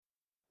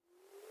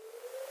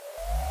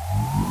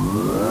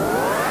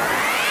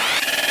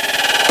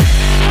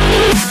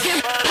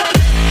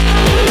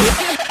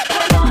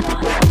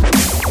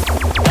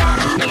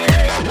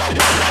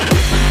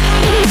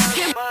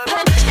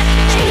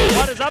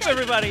What is up,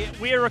 everybody?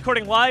 We are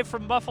recording live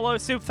from Buffalo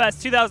Soup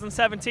Fest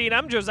 2017.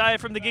 I'm Josiah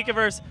from the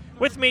Geekiverse.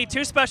 With me,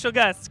 two special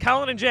guests,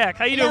 Colin and Jack.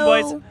 How you doing,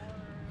 boys?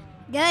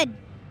 Good.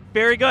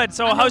 Very good.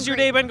 So I'm how's your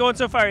hungry. day been going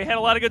so far? You had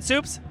a lot of good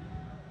soups?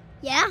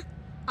 Yeah,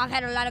 I've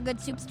had a lot of good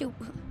soups too.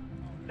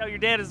 No, your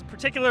dad is a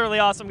particularly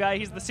awesome guy.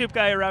 He's the soup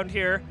guy around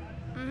here.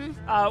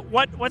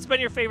 Mm-hmm. What's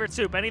been your favorite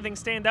soup? Anything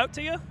stand out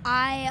to you?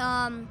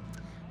 I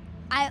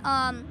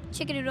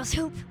chicken noodle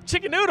soup.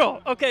 Chicken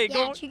noodle. Okay,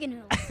 Yeah, chicken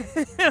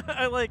noodle.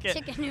 I like it.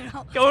 Chicken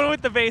noodle. Going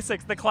with the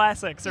basics, the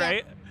classics, Yeah.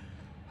 right?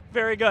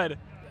 Very good.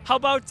 How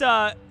about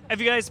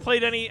have you guys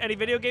played any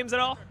video games at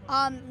all?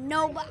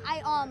 No, but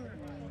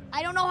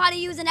I don't know how to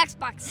use an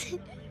Xbox.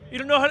 You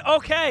don't know how?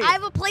 Okay. I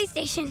have a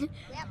PlayStation.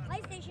 Yeah,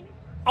 PlayStation.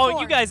 Oh,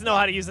 4. you guys know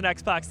how to use an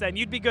Xbox then.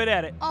 You'd be good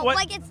at it. Oh, What-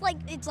 it's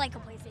like a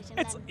PlayStation.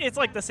 then. it's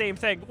like the same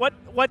thing.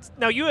 What's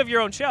now you have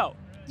your own show.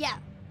 Yeah.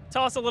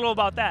 Tell us a little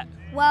about that.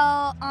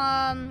 Well,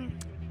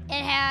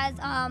 it has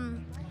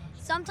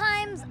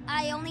sometimes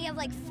I only have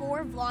like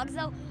 4 vlogs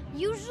though.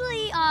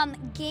 Usually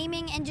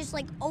gaming and just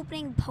like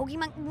opening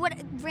Pokemon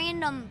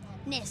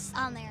randomness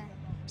on there.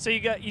 So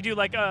you do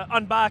like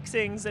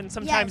unboxings and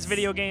sometimes Yes.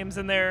 video games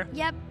in there.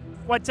 Yep.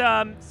 What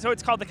so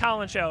it's called the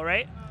Colin Show,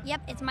 right?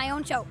 Yep, it's my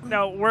own show.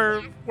 No,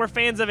 we're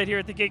fans of it here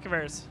at the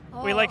Geekiverse.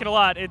 We Oh. like it a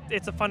lot.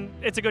 It's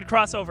a good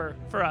crossover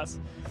for us.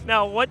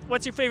 Now,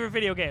 what's your favorite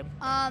video game?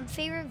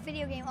 Favorite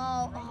video game?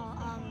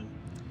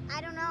 I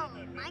don't know.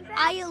 Minecraft.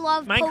 I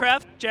love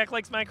Minecraft? Jack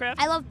likes Minecraft?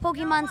 I love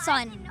Pokemon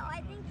Sun. No,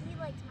 I think he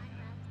likes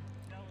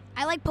Minecraft.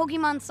 I like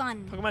Pokemon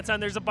Sun. Pokemon Sun.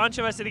 There's a bunch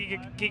of us at the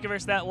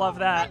Geekiverse that love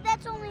that. But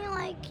that's only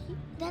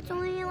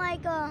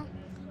like a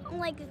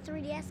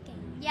 3DS game.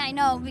 Yeah, I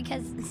know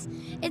because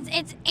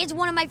it's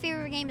one of my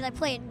favorite games. I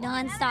play it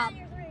nonstop.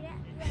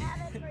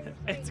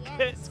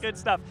 It's good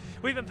stuff.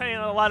 We've been playing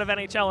a lot of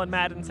NHL and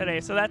Madden today,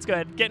 so that's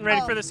good. Getting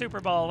ready Oh. for the Super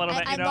Bowl a little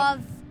bit, you know.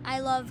 I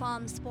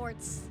love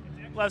sports.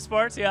 Love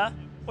sports, yeah.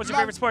 What's your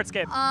Love- favorite sports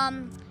game?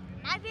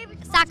 My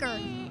favorite Soccer.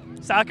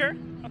 Soccer?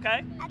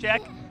 Okay.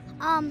 Jack?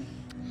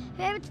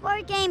 Favorite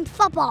sport game,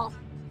 football.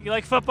 You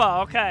like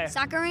football? Okay.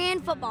 Soccer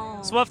and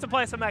football. So we'll have to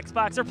play some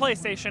Xbox or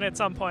PlayStation at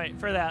some point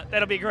for that.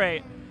 That'll be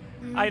great.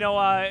 Mhm. I know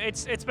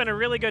it's been a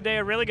really good day,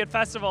 a really good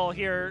festival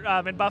here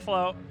in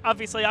Buffalo.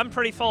 Obviously, I'm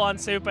pretty full on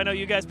soup. I know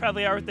you guys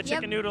probably are with the Yep.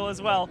 chicken noodle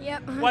as well.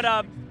 Yep. What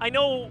I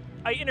know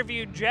I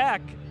interviewed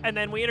Jack, and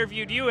then we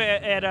interviewed you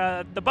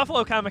at the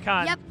Buffalo Comic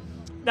Con. Yep.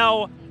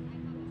 Now,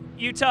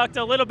 you talked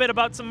a little bit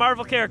about some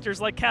Marvel characters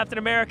like Captain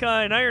America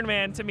and Iron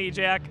Man to me,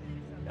 Jack.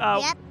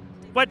 Yep.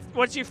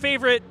 What's your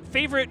favorite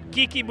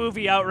geeky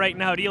movie out right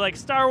now? Do you like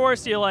Star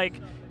Wars? Do you like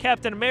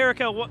Captain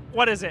America?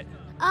 What is it?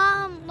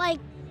 Like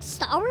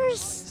Star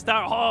Wars.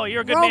 Oh,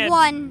 you're a good Rogue man.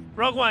 One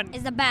Rogue One.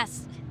 is the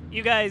best.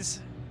 You guys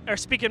are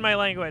speaking my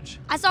language.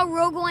 I saw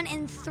Rogue One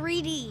in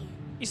 3D.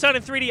 You saw it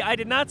in 3D. I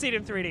did not see it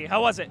in 3D.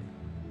 How was it?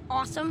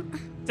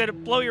 Awesome. Did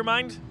it blow your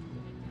mind?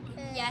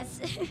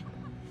 Yes.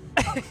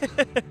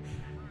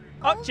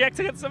 Oh, Jack's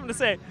got something to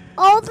say.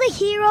 All the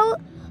hero,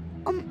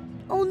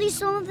 only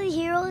some of the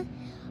heroes,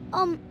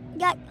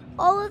 got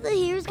all of the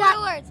heroes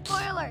got.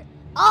 Spoiler.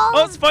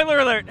 Oh, spoiler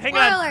alert. Hang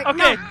Spoiler on. alert.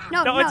 Okay.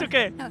 No, it's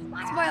okay. No.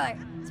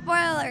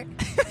 Spoiler alert.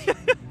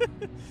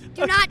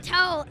 Do not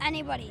tell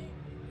anybody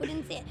who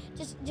didn't see it.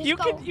 Just You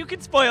go. can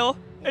spoil.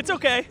 It's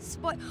okay.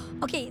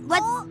 Okay,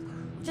 let's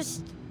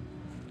just.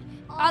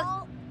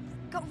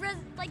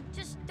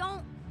 Just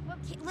don't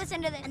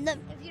listen to this.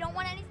 If you don't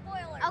want any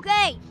spoilers.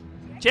 Okay,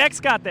 Jack's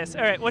got this.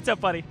 All right. What's up,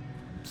 buddy?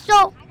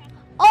 so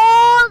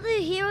all the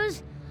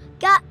heroes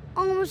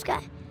almost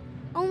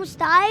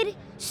died.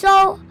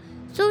 So,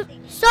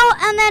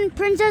 and then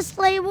Princess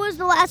Leia was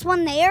the last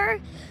one there.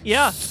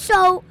 Yeah.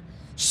 So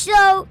she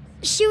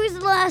was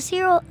the last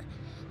hero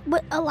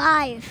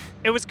alive.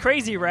 It was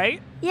crazy,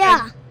 right?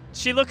 Yeah. And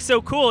she looked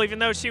so cool, even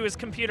though she was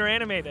computer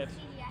animated.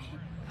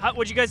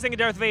 What'd you guys think of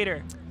Darth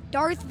Vader?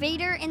 Darth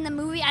Vader in the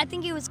movie, I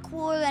think he was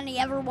cooler than he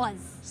ever was.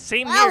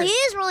 Same Well, here. he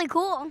is really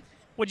cool.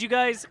 Would you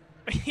guys?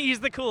 He's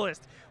the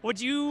coolest.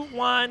 Would you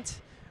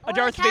want a Or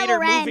Darth Kylo Vader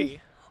Ren.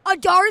 movie? A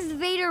Darth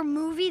Vader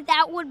movie,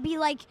 that would be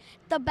like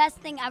the best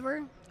thing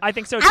ever. I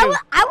think so too.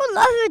 I would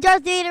love a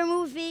Darth Vader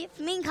movie if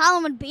me and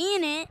Colin would be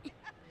in it.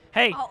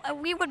 Hey,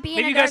 We would be in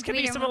maybe a you guys Darth could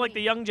be Vader some of like the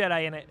movie. young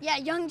Jedi in it. Yeah,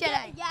 young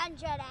Jedi. Yeah,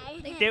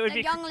 Jedi. They would The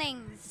be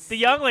younglings. the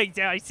younglings.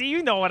 Yeah, I see.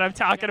 You know what I'm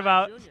talking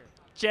about.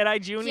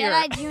 Jedi Junior.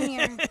 Jedi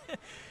Junior.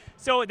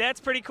 So that's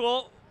pretty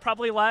cool.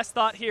 Probably last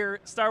thought here.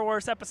 Star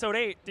Wars Episode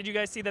 8. Did you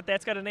guys see that?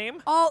 That's got a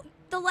name. Oh,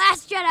 The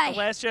Last Jedi. The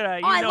Last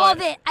Jedi. You Oh, I know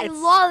love it. I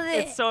love it.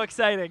 It's so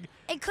exciting.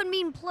 It could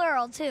mean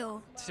plural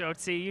too. So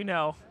see, you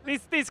know,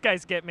 these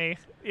guys get me.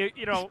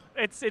 You know,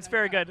 it's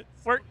very good.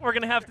 We're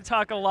gonna have to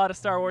talk a lot of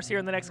Star Wars here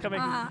in the next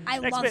coming. I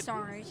next love bit. Star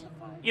Wars.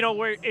 You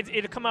know,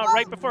 it'll come out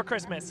right before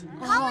Christmas.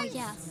 Oh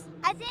yes.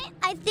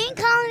 I think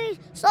Colin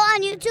saw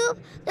on YouTube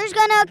there's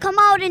gonna come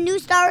out a new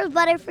Star Wars,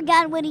 but I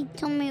forgot what he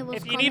told me it was.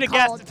 If you need a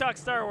called. guest to talk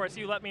Star Wars,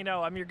 you let me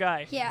know. I'm your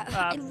guy. Yeah,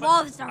 I but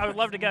love Star Wars. I would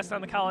love to guest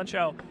on the Colin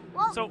Show.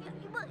 Well, So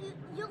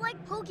you like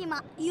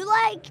Pokemon. You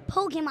like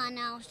Pokemon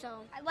now,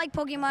 so. I like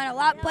Pokemon a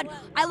lot, but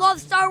I love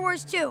Star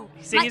Wars too.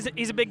 see,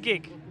 he's a big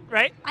geek,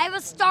 right? I have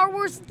a Star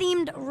Wars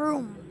themed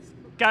room.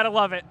 Gotta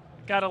love it.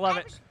 Gotta love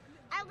it.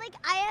 I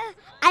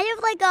have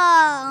like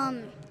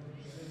a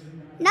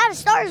not a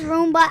Star Wars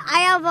room, but I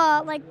have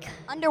a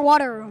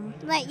Underwater room.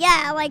 an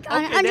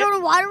Okay,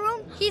 underwater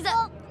room. He's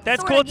a.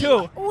 That's sorta cool geek.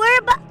 too.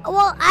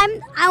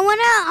 I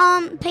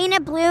wanna paint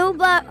it blue,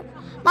 but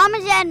Mom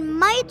and Dad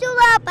might do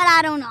that, but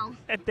I don't know.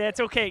 That's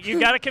okay. You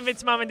got to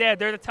convince Mom and Dad.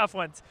 They're the tough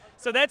ones.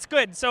 So that's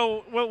good.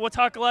 So we'll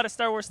talk a lot of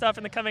Star Wars stuff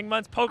in the coming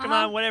months,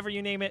 Pokemon, whatever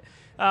you name it.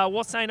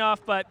 We'll sign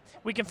off, but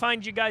we can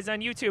find you guys on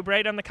YouTube,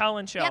 right, on The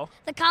Colin Show. Yep,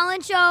 The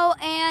Colin Show,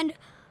 and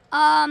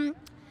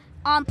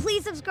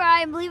please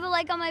subscribe, leave a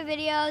like on my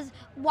videos,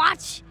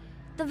 watch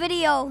the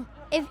video.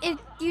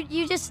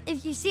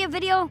 If you see a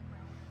video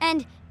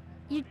and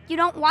you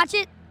don't watch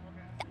it,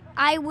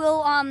 I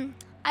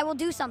will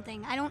do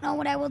something. I don't know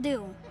what I will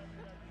do.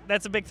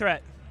 That's a big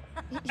threat.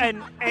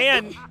 And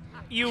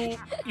you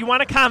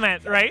want to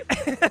comment, right?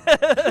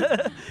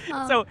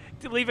 So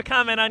to leave a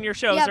comment on your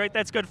shows, Yep. right?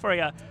 That's good for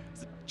you.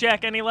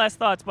 Jack, any last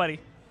thoughts, buddy?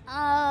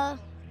 I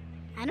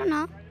don't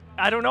know.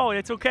 I don't know.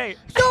 It's okay.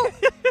 So,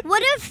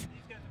 what if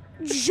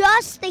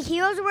just the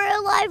heroes were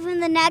alive in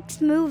the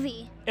next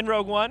movie? In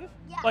Rogue One?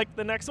 Yeah. Like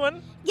the next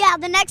one? Yeah,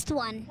 the next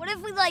one. What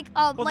if we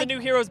Well, the new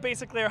heroes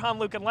basically are Han,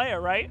 Luke, and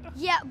Leia, right?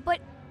 Yeah, but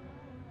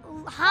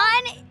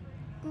Han,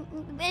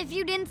 if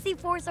you didn't see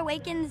Force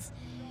Awakens,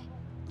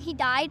 he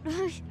died.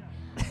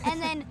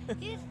 And then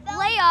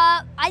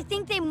Leia, I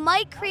think they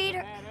might create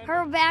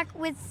her back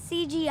with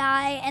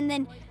CGI. And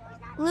then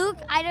Luke,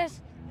 I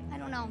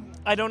don't know.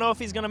 I don't know if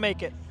he's going to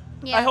make it.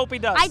 Yeah. I hope he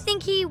does. I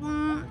think he's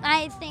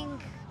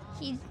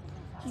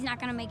not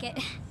gonna make it.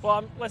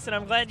 Well, listen,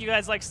 I'm glad you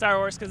guys like Star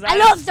Wars because I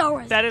love Star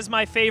Wars. That is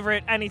my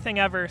favorite anything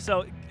ever.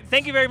 So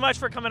thank you very much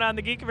for coming on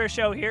the Geekiverse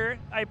show here.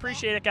 I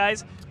appreciate it,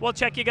 guys. We'll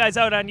check you guys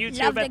out on YouTube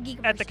Love the at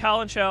Geekiverse. the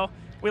Colin Show.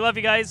 We love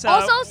you guys.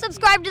 Also,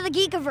 subscribe to the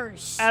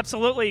Geekiverse.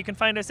 Absolutely. You can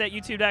find us at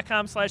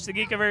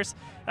youtube.com/thegeekiverse.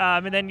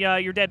 And then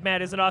your dad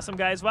Matt is an awesome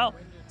guy as well.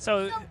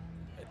 So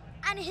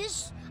On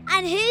his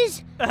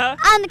uh-huh.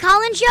 on the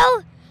Colin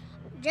Show,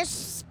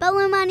 just spell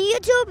him on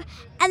YouTube,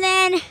 and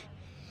then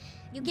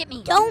You get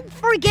me. don't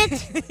forget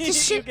You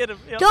to get him,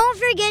 yep. don't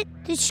forget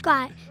to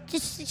subscribe.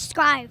 Just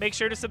subscribe. Make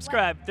sure to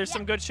subscribe. There's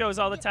some good shows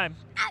all the time.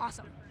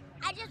 Awesome.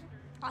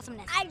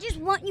 Awesomeness. I just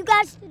want you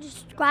guys to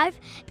subscribe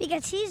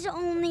because he's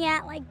only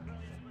at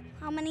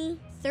how many?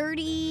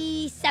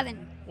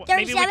 37. Well,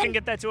 maybe we 37? can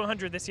get that to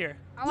 100 this year.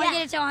 I want to Yeah.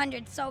 get it to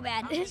 100 so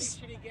bad.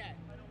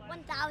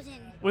 1,000.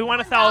 We want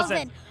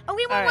 1,000. Oh,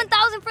 we All want right.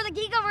 1,000 for the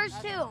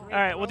Geekiverse too. All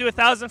right, we'll do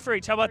 1,000 for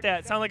each. How about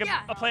that? Sound like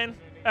Yeah. a plan?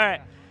 All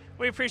right.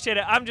 We appreciate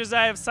it. I'm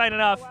Josiah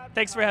signing off.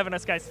 Thanks for having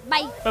us, guys.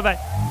 Bye.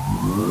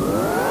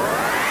 Bye-bye.